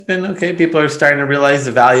Been okay. People are starting to realize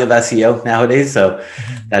the value of SEO nowadays. So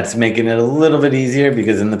that's making it a little bit easier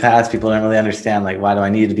because in the past, people didn't really understand, like, why do I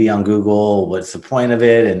need to be on Google? What's the point of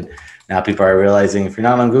it? And now people are realizing if you're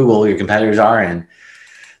not on Google, your competitors are. And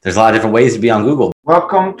there's a lot of different ways to be on Google.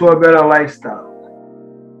 Welcome to A Better Lifestyle.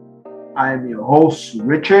 I am your host,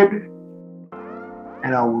 Richard,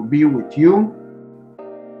 and I will be with you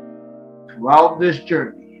throughout this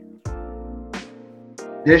journey.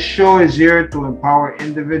 This show is here to empower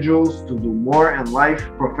individuals to do more in life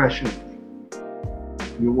professionally.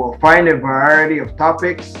 You will find a variety of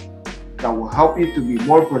topics that will help you to be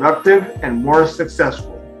more productive and more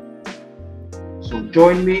successful. So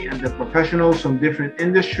join me and the professionals from different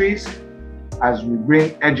industries as we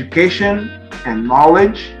bring education and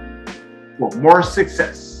knowledge for more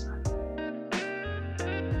success.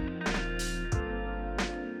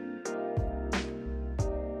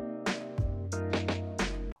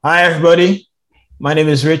 Hi, everybody. My name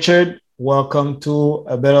is Richard. Welcome to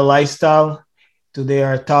A Better Lifestyle. Today,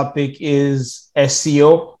 our topic is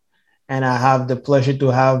SEO, and I have the pleasure to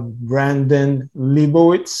have Brandon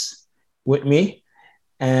Leibowitz with me,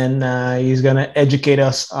 and he's going to educate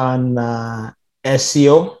us on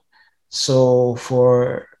SEO. So,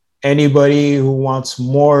 for anybody who wants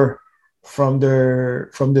more from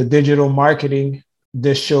the digital marketing,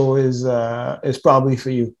 this show is probably for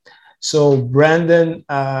you. So, Brandon,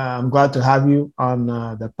 I'm glad to have you on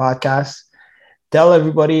the podcast. Tell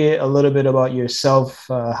everybody a little bit about yourself.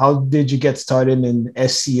 How did you get started in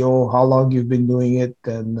SEO? How long you've been doing it?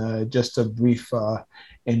 And just a brief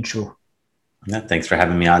intro. Yeah, thanks for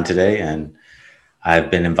having me on today. And I've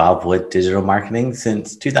been involved with digital marketing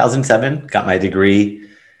since 2007. Got my degree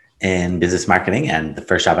in business marketing. And the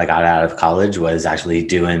first job I got out of college was actually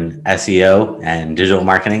doing SEO and digital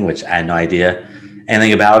marketing, which I had no idea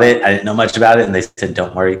anything about it. I didn't know much about it. And they said,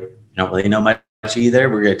 don't worry, you don't really know much either.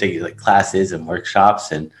 We're going to take you like classes and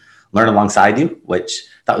workshops and learn alongside you, which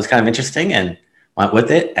I thought was kind of interesting and went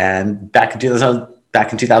with it. And back in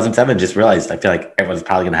 2007, just realized I feel like everyone's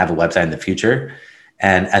probably going to have a website in the future.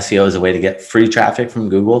 And SEO is a way to get free traffic from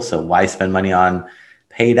Google. So why spend money on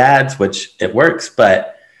paid ads, which it works,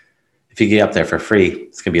 but if you get up there for free,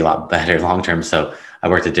 it's going to be a lot better long-term. So I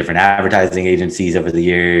worked at different advertising agencies over the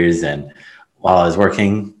years, and while I was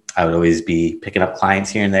working, I would always be picking up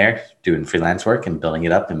clients here and there, doing freelance work and building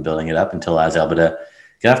it up until I was able to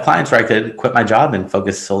get enough clients where I could quit my job and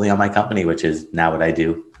focus solely on my company, which is now what I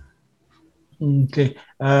do. Okay.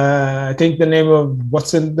 I think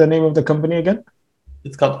what's the name of the company again?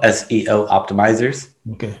 It's called SEO Optimizers.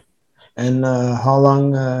 Okay. And how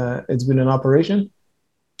long it's been in operation?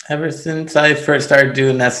 Ever since I first started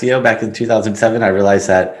doing SEO back in 2007, I realized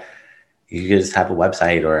that you could just have a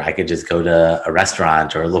website, or I could just go to a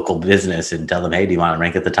restaurant or a local business and tell them, hey, do you want to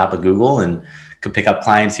rank at the top of Google? And could pick up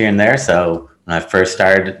clients here and there. So when I first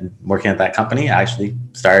started working at that company, I actually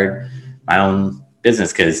started my own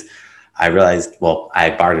business because I realized, well,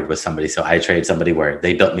 I bartered with somebody. So I traded somebody where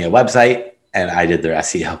they built me a website and I did their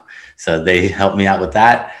SEO. So they helped me out with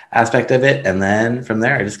that aspect of it. And then from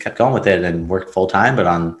there, I just kept going with it and worked full time.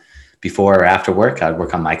 But before or after work, I'd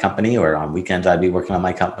work on my company, or on weekends, I'd be working on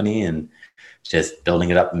my company and just building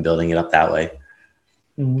it up that way.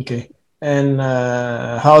 Okay. And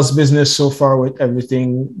how's business so far with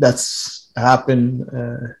everything that's happened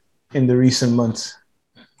in the recent months?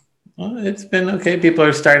 Well, it's been okay. People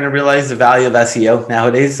are starting to realize the value of SEO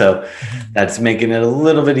nowadays. So that's making it a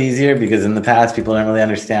little bit easier because in the past, people didn't really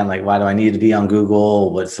understand, like, why do I need to be on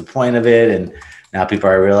Google? What's the point of it? And now people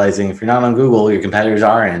are realizing if you're not on Google, your competitors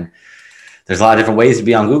are. And there's a lot of different ways to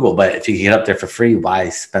be on Google, but if you can get up there for free, why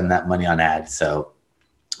spend that money on ads? So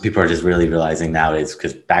people are just really realizing nowadays,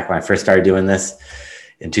 because back when I first started doing this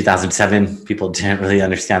in 2007, people didn't really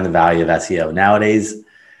understand the value of SEO. Nowadays,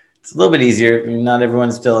 it's a little bit easier. Not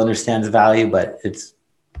everyone still understands the value, but it's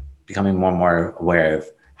becoming more and more aware of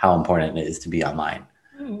how important it is to be online.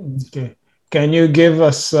 Okay. Can you give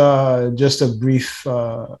us just a brief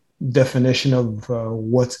definition of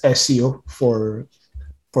what's SEO for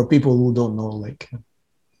people who don't know?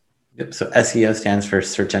 Yep. So SEO stands for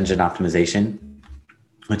search engine optimization,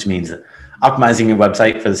 which means optimizing your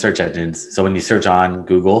website for the search engines. So when you search on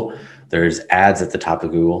Google, there's ads at the top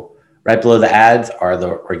of Google. Right below the ads are the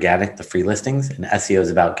organic, the free listings, and SEO is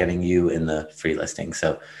about getting you in the free listings.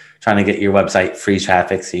 So trying to get your website free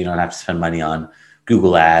traffic so you don't have to spend money on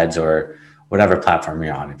Google ads or whatever platform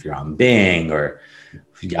you're on. If you're on Bing or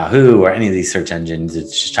Yahoo or any of these search engines,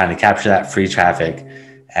 it's just trying to capture that free traffic.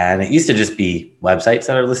 And it used to just be websites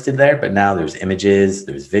that are listed there, but now there's images,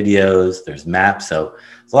 there's videos, there's maps. So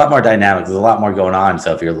it's a lot more dynamic. There's a lot more going on.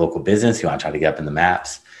 So if you're a local business, you want to try to get up in the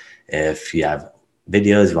maps. If you have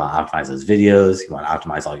videos, you want to optimize those videos, you want to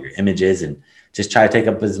optimize all your images, and just try to take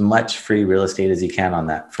up as much free real estate as you can on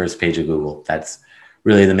that first page of Google. That's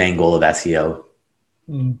really the main goal of SEO.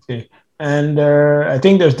 Okay. And I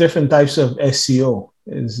think there's different types of SEO.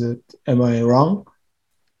 Am I wrong?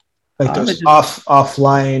 Like there's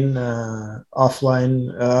offline.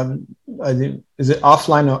 I think, is it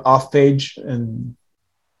offline or off page? And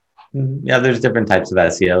yeah, there's different types of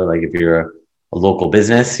SEO. Like if you're a local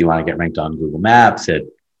business, you want to get ranked on Google Maps. If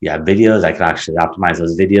you have videos, I could actually optimize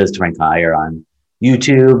those videos to rank higher on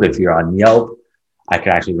YouTube. If you're on Yelp, I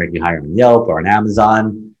could actually rank you higher on Yelp or on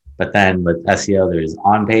Amazon. But then with SEO, there's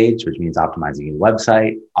on page, which means optimizing your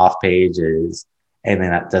website. Off page is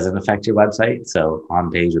anything that doesn't affect your website. So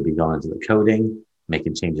on page would be going into the coding,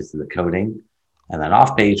 making changes to the coding. And then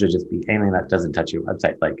off page would just be anything that doesn't touch your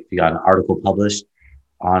website. Like if you got an article published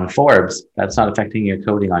on Forbes, that's not affecting your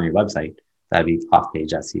coding on your website. That'd be off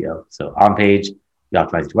page SEO. So on page, you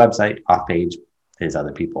optimize your website. Off page is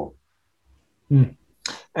other people.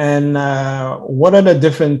 And what are the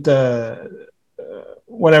different,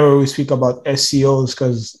 whenever we speak about SEOs,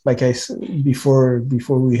 because like I said, before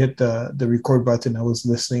we hit the record button, I was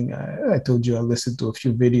listening. I told you I listened to a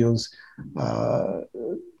few videos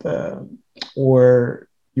or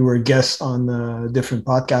you were guests on different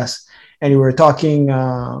podcasts, and you were talking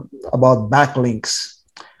about backlinks.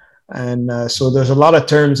 And so there's a lot of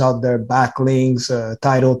terms out there: backlinks,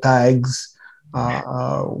 title tags.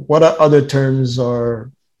 What are other terms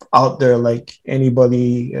are out there, like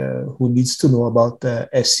anybody who needs to know about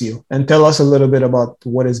SEO? And tell us a little bit about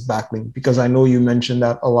what is backlink, because I know you mentioned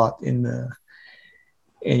that a lot in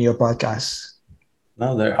your podcast.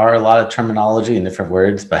 No, there are a lot of terminology and different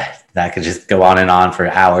words, but that could just go on and on for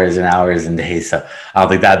hours and hours and days. So I don't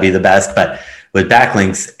think that'd be the best. But with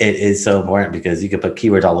backlinks, it is so important because you can put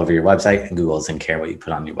keywords all over your website and Google doesn't care what you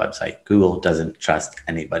put on your website. Google doesn't trust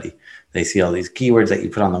anybody. They see all these keywords that you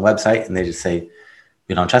put on the website and they just say,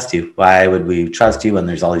 we don't trust you. Why would we trust you when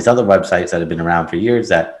there's all these other websites that have been around for years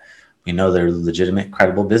that we know they're legitimate,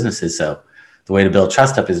 credible businesses? So the way to build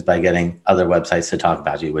trust up is by getting other websites to talk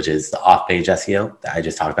about you, which is the off-page SEO that I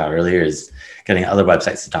just talked about earlier, is getting other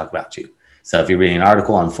websites to talk about you. So if you're reading an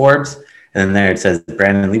article on Forbes and then there it says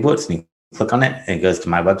Brandon Leibowitz and you click on it and it goes to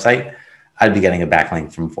my website, I'd be getting a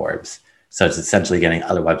backlink from Forbes. So it's essentially getting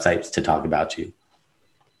other websites to talk about you.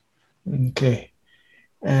 Okay.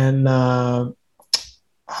 And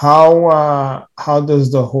how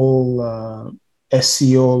does the whole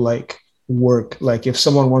SEO like work? Like if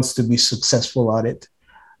someone wants to be successful at it,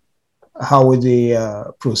 how would they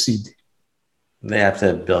proceed? They have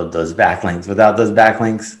to build those backlinks. Without those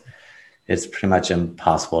backlinks, it's pretty much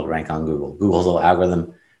impossible to rank on Google. Google's little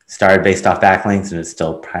algorithm started based off backlinks and it's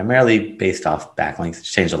still primarily based off backlinks.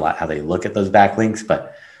 It's changed a lot how they look at those backlinks,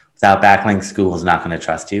 but without backlinks, Google's not going to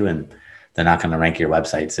trust you and they're not going to rank your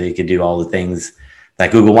website. So you could do all the things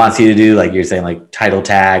that Google wants you to do, like you're saying, like title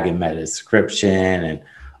tag and meta description and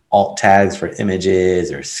alt tags for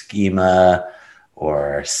images or schema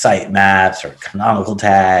or sitemaps or canonical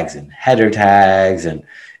tags and header tags and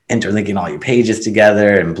interlinking all your pages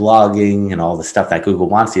together and blogging and all the stuff that Google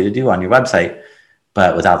wants you to do on your website.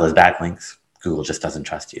 But without those backlinks, Google just doesn't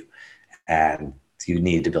trust you. And you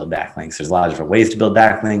need to build backlinks. There's a lot of different ways to build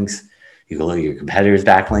backlinks. You can look at your competitors'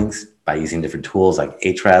 backlinks by using different tools like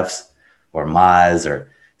Ahrefs or Moz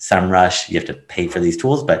or SEMrush. You have to pay for these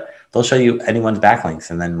tools, but they'll show you anyone's backlinks.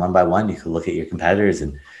 And then one by one, you can look at your competitors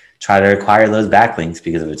and try to acquire those backlinks,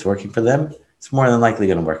 because if it's working for them, it's more than likely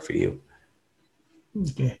going to work for you.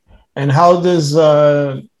 Okay. And how does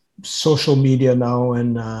social media now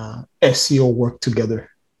and SEO work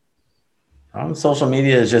together? Social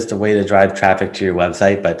media is just a way to drive traffic to your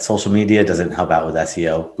website, but social media doesn't help out with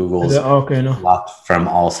SEO. Google's blocked from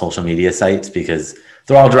all social media sites because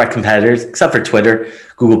they're all direct competitors, except for Twitter.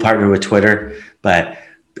 Google partnered with Twitter, but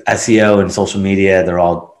SEO and social media, they're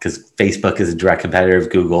all, because Facebook is a direct competitor of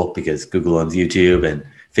Google because Google owns YouTube and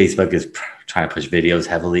Facebook is trying to push videos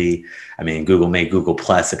heavily. I mean, Google made Google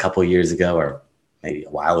Plus a couple of years ago, or maybe a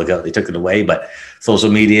while ago. They took it away, but social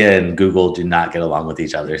media and Google do not get along with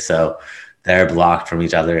each other. So they're blocked from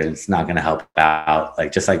each other and it's not going to help out.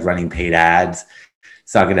 Like just like running paid ads,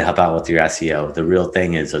 it's not going to help out with your SEO. The real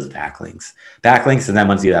thing is those backlinks. And then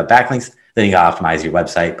once you have backlinks, then you got to optimize your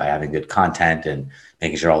website by having good content and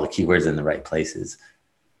making sure all the keywords are in the right places.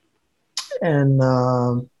 And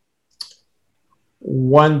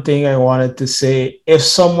one thing I wanted to say, can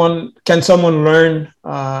someone learn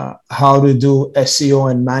how to do SEO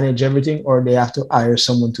and manage everything, or they have to hire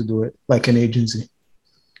someone to do it, like an agency?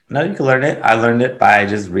 No, you can learn it. I learned it by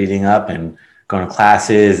just reading up and going to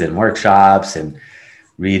classes and workshops and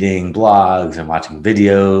reading blogs and watching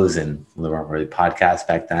videos, and there weren't really podcasts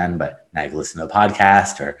back then, but now you can listen to a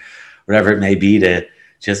podcast or whatever it may be to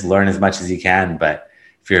just learn as much as you can. But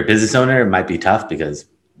if you're a business owner, it might be tough because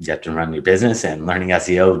you have to run your business, and learning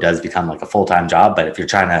SEO does become like a full-time job. But if you're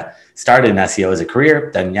trying to start in SEO as a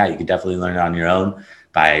career, then yeah, you could definitely learn it on your own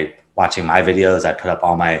by watching my videos. I put up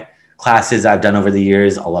all my classes I've done over the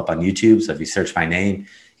years all up on YouTube. So if you search my name,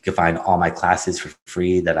 you can find all my classes for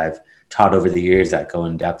free that I've taught over the years that go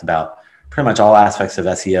in depth about pretty much all aspects of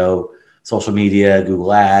SEO, social media,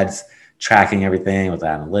 Google Ads, tracking everything with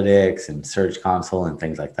analytics and Search Console and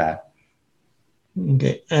things like that.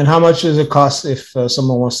 Okay. And how much does it cost if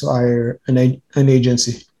someone wants to hire an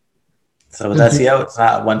agency? So with SEO, it's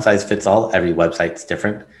not one size fits all. Every website's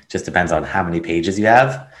different. Just depends on how many pages you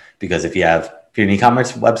have. Because if you're an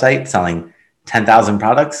e-commerce website selling 10,000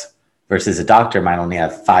 products versus a doctor might only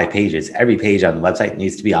have 5 pages. Every page on the website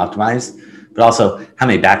needs to be optimized. But also, how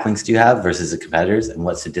many backlinks do you have versus the competitors, and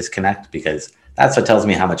what's the disconnect? Because that's what tells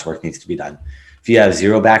me how much work needs to be done. If you have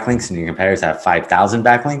 0 backlinks and your competitors have 5,000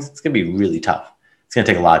 backlinks, it's going to be really tough. It's going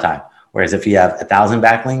to take a lot of time. Whereas if you have 1,000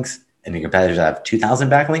 backlinks and your competitors have 2,000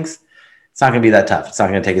 backlinks, it's not going to be that tough. It's not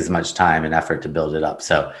going to take as much time and effort to build it up.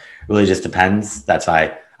 So it really just depends. That's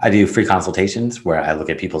why I do free consultations where I look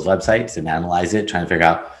at people's websites and analyze it, trying to figure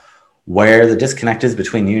out where the disconnect is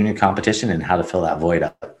between you and your competition and how to fill that void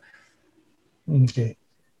up. Okay.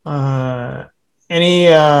 Well,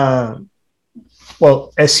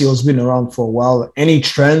 SEO has been around for a while. Any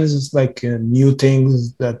trends, like new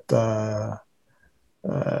things that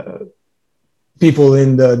people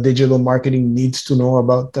in the digital marketing needs to know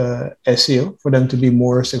about SEO for them to be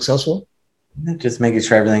more successful? Just making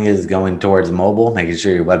sure everything is going towards mobile, making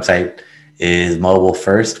sure your website is mobile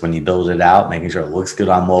first when you build it out, making sure it looks good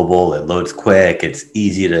on mobile, it loads quick, it's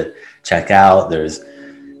easy to check out, there's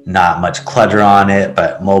not much clutter on it,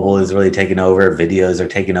 but mobile is really taking over. Videos are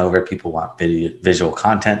taking over. People want visual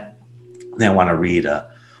content. They don't want to read an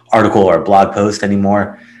article or a blog post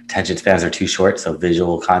anymore. Attention spans are too short, so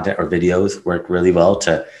visual content or videos work really well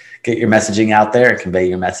to get your messaging out there and convey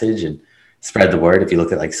your message and spread the word. If you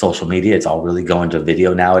look at like social media, it's all really going to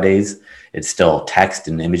video nowadays. It's still text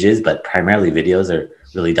and images, but primarily videos are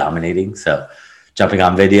really dominating. So jumping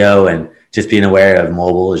on video and just being aware of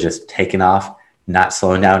mobile is just taking off, not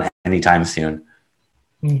slowing down anytime soon.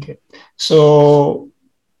 Okay. So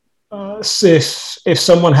if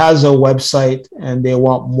someone has a website and they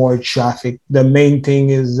want more traffic, the main thing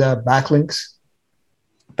is backlinks?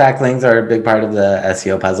 Backlinks are a big part of the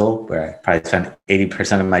SEO puzzle, where I probably spend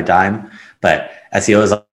 80% of my time. But SEO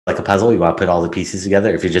is like a puzzle. You want to put all the pieces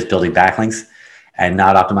together. If you're just building backlinks and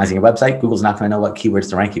not optimizing your website, Google's not going to know what keywords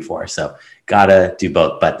to rank you for. So got to do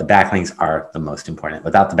both. But the backlinks are the most important.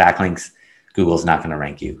 Without the backlinks, Google's not going to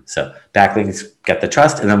rank you. So backlinks get the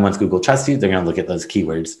trust. And then once Google trusts you, they're going to look at those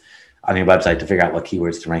keywords on your website to figure out what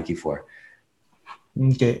keywords to rank you for.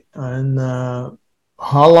 Okay. And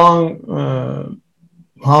how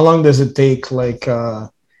long does it take, like,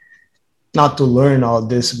 not to learn all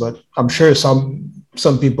this, but I'm sure some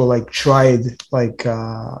people like tried like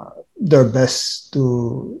their best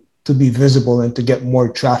to be visible and to get more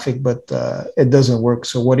traffic, but it doesn't work.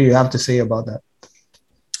 So what do you have to say about that?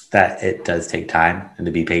 That it does take time, and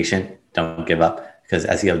to be patient. Don't give up, because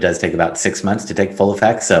SEO does take about 6 months to take full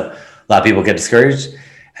effect. So a lot of people get discouraged.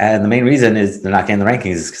 And the main reason is they're not getting the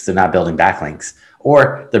rankings because they're not building backlinks,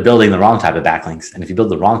 or they're building the wrong type of backlinks. And if you build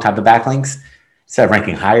the wrong type of backlinks, instead of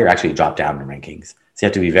ranking higher, actually drop down in rankings. So you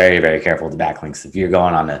have to be very, very careful with the backlinks. If you're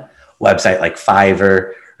going on a website like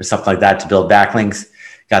Fiverr or something like that to build backlinks,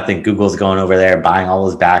 you got to think Google's going over there, buying all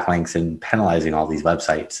those backlinks and penalizing all these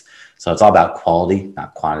websites. So it's all about quality,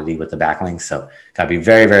 not quantity with the backlinks. So got to be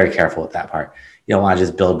very, very careful with that part. You don't want to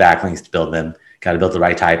just build backlinks to build them. Got to build the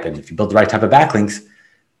right type. And if you build the right type of backlinks,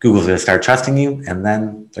 Google's going to start trusting you, and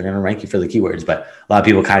then they're going to rank you for the keywords. But a lot of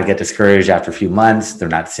people kind of get discouraged after a few months. They're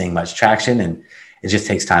not seeing much traction, and it just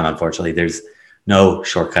takes time, unfortunately. There's no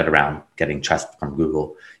shortcut around getting trust from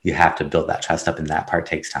Google. You have to build that trust up, and that part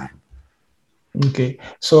takes time. Okay.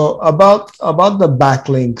 So about the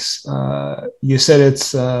backlinks, you said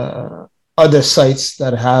it's other sites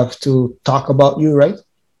that have to talk about you, right?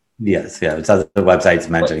 Yes. Yeah. It's other websites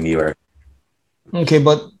mentioning you. Or okay,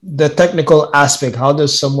 but the technical aspect, how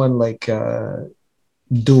does someone like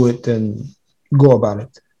do it and go about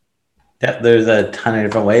it? Yeah, there's a ton of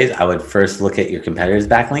different ways. I would first look at your competitors'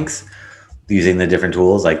 backlinks using the different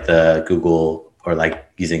tools like the Google, or like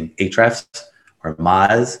using Ahrefs or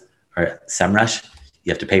Moz or SEMrush.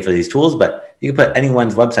 You have to pay for these tools, but you can put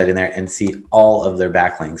anyone's website in there and see all of their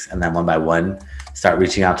backlinks, and then one by one start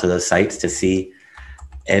reaching out to those sites to see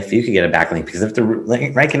if you could get a backlink, because if they're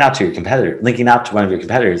ranking out to your competitor, linking out to one of your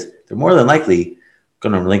competitors, they're more than likely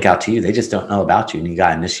going to link out to you. They just don't know about you, and you got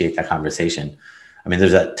to initiate that conversation. I mean,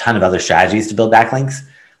 there's a ton of other strategies to build backlinks,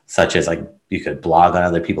 such as like you could blog on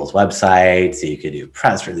other people's websites, you could do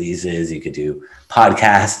press releases, you could do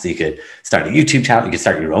podcasts, you could start a YouTube channel, you could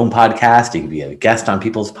start your own podcast, you could be a guest on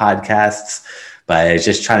people's podcasts. But it's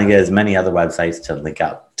just trying to get as many other websites to link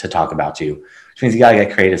out to talk about you, which means you got to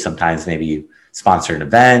get creative sometimes. Maybe you sponsor an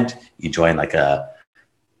event, you join like a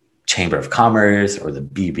chamber of commerce or the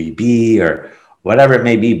BBB or whatever it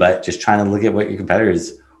may be, but just trying to look at what your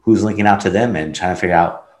competitors, who's linking out to them, and trying to figure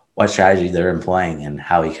out what strategy they're employing and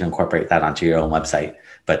how you can incorporate that onto your own website.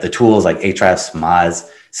 But the tools like Ahrefs, Moz,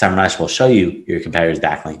 SEMrush will show you your competitors'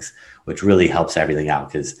 backlinks, which really helps everything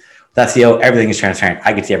out, because with SEO, everything is transparent.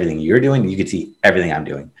 I can see everything you're doing. You can see everything I'm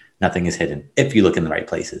doing. Nothing is hidden if you look in the right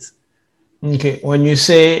places. Okay. When you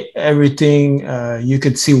say everything, you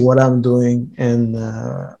could see what I'm doing and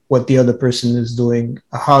what the other person is doing.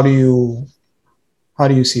 How do you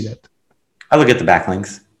see that? I look at the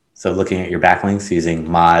backlinks. So looking at your backlinks using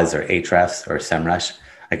Moz or Ahrefs or SEMrush,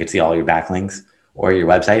 I could see all your backlinks. Or your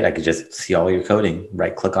website, I could just see all your coding.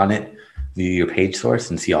 Right click on it, view your page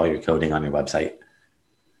source, and see all your coding on your website.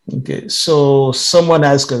 Okay. So someone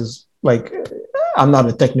asked us, like, I'm not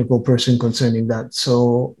a technical person concerning that.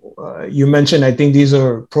 So you mentioned, I think these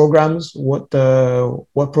are programs. What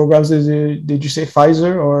programs did you say?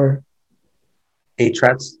 Pfizer or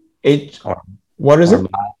Ahrefs? What is it?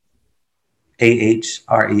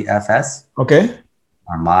 Ahrefs. Okay.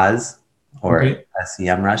 Or Moz or Okay.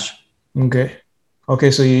 SEMrush. Okay.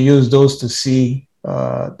 Okay. So you use those to see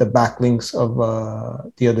the backlinks of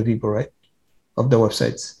the other people, right? Of the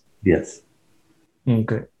websites. Yes.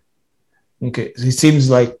 Okay. Okay. So it seems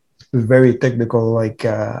like very technical. Like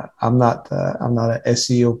I'm not an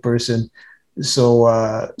SEO person, so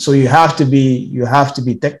you have to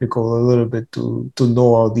be technical a little bit to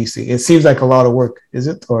know all these things. It seems like a lot of work, is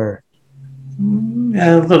it? Or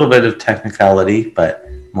Yeah, a little bit of technicality, but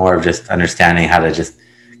more of just understanding how to just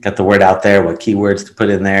get the word out there, what keywords to put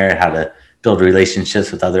in there, how to build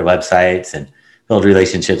relationships with other websites, and build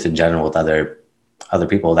relationships in general with other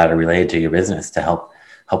people that are related to your business to help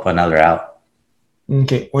one another out.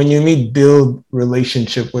 Okay. When you mean build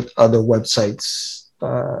relationship with other websites,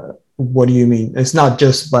 what do you mean? It's not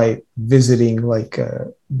just by visiting like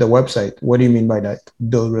the website. What do you mean by that?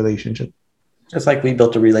 Build relationship. Just like we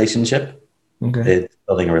built a relationship. Okay. It's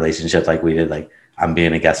building a relationship like we did. Like I'm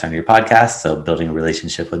being a guest on your podcast, so building a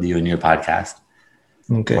relationship with you and your podcast.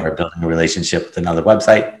 Okay. Or building a relationship with another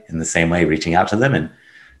website in the same way, reaching out to them and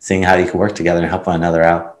seeing how you can work together and help one another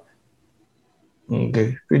out.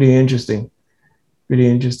 Okay. Pretty interesting. Pretty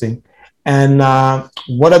interesting. And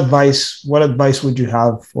what advice would you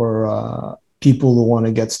have for people who want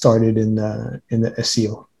to get started in the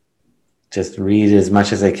SEO? Just read as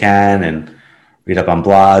much as I can and read up on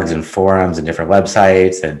blogs and forums and different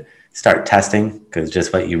websites and start testing, because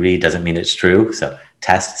just what you read doesn't mean it's true. So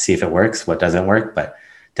test, see if it works, what doesn't work, but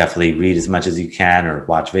definitely read as much as you can or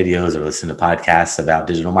watch videos or listen to podcasts about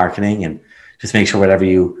digital marketing, and just make sure whatever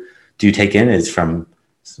you do take in is from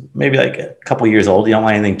maybe like a couple years old. You don't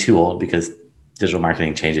want anything too old because digital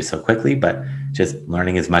marketing changes so quickly, but just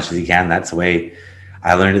learning as much as you can. That's the way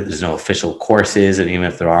I learned it. There's no official courses, and even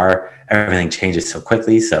if there are, everything changes so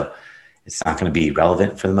quickly. So it's not going to be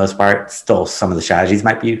relevant for the most part. Still, some of the strategies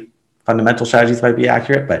might be fundamental strategies might be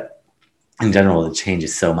accurate, but in general, it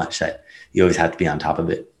changes so much that you always have to be on top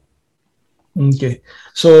of it. Okay.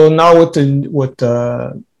 So now with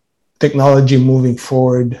technology moving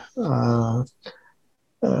forward,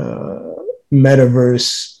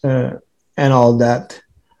 metaverse and all that,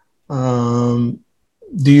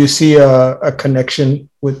 do you see a connection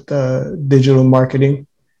with digital marketing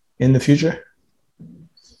in the future?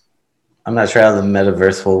 I'm not sure how the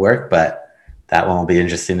metaverse will work, but that one will be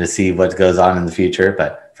interesting to see what goes on in the future.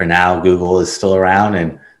 But for now, Google is still around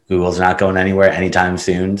and Google's not going anywhere anytime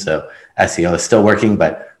soon. So SEO is still working,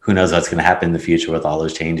 but who knows what's going to happen in the future with all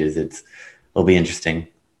those changes. It'll be interesting.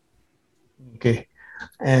 Okay.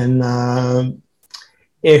 And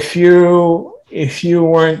if you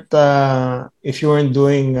weren't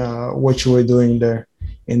doing what you were doing there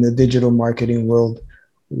in the digital marketing world,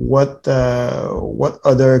 what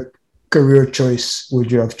other career choice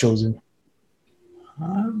would you have chosen?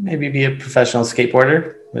 Maybe be a professional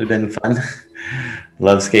skateboarder. Would have been fun.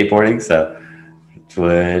 Love skateboarding, so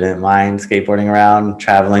wouldn't mind skateboarding around,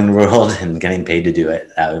 traveling the world, and getting paid to do it.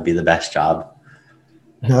 That would be the best job.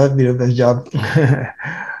 That would be the best job.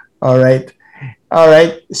 All right.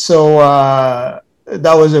 So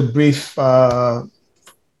that was a brief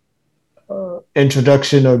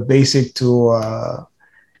introduction or basic to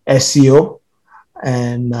SEO.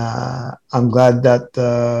 And I'm glad that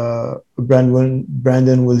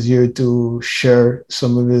Brandon was here to share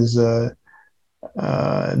some of his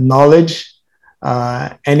knowledge.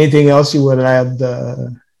 Anything else you would have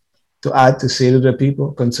to add to say to the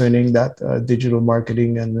people concerning that digital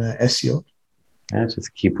marketing and SEO? Yeah,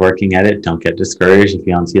 just keep working at it. Don't get discouraged if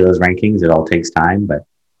you don't see those rankings. It all takes time, but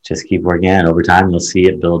just keep working at it. Over time, you'll see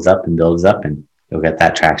it builds up, and you'll get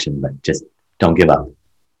that traction. But just don't give up.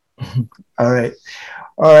 All right.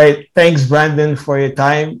 All right. Thanks, Brandon, for your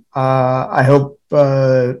time. I hope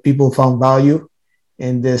people found value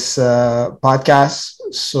in this podcast.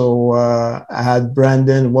 So I had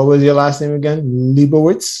Brandon. What was your last name again?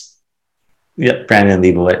 Leibowitz? Yep, Brandon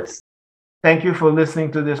Leibowitz. Thank you for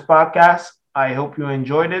listening to this podcast. I hope you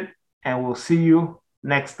enjoyed it, and we'll see you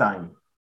next time.